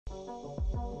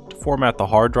To format the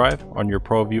hard drive on your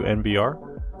Pro-vue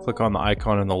NVR, click on the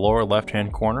icon in the lower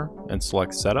left-hand corner and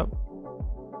select Setup.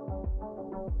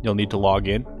 You'll need to log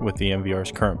in with the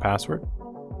NVR's current password.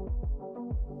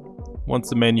 Once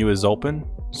the menu is open,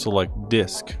 select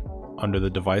Disk under the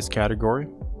device category.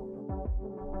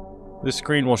 This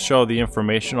screen will show the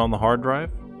information on the hard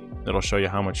drive. It'll show you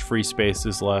how much free space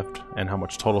is left and how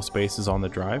much total space is on the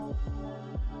drive.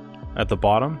 At the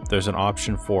bottom, there's an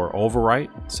option for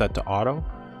Overwrite set to Auto.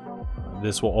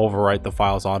 This will overwrite the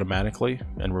files automatically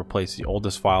and replace the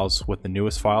oldest files with the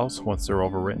newest files once they're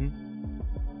overwritten.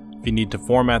 If you need to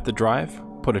format the drive,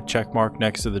 put a check mark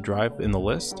next to the drive in the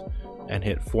list and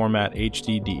hit Format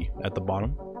HDD at the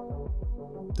bottom.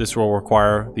 This will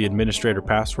require the administrator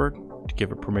password to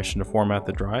give it permission to format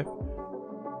the drive,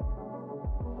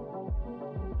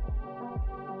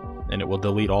 and it will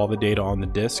delete all the data on the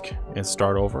disk and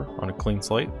start over on a clean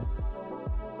slate.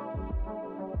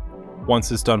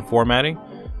 Once it's done formatting,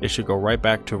 it should go right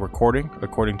back to recording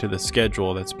according to the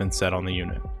schedule that's been set on the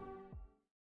unit.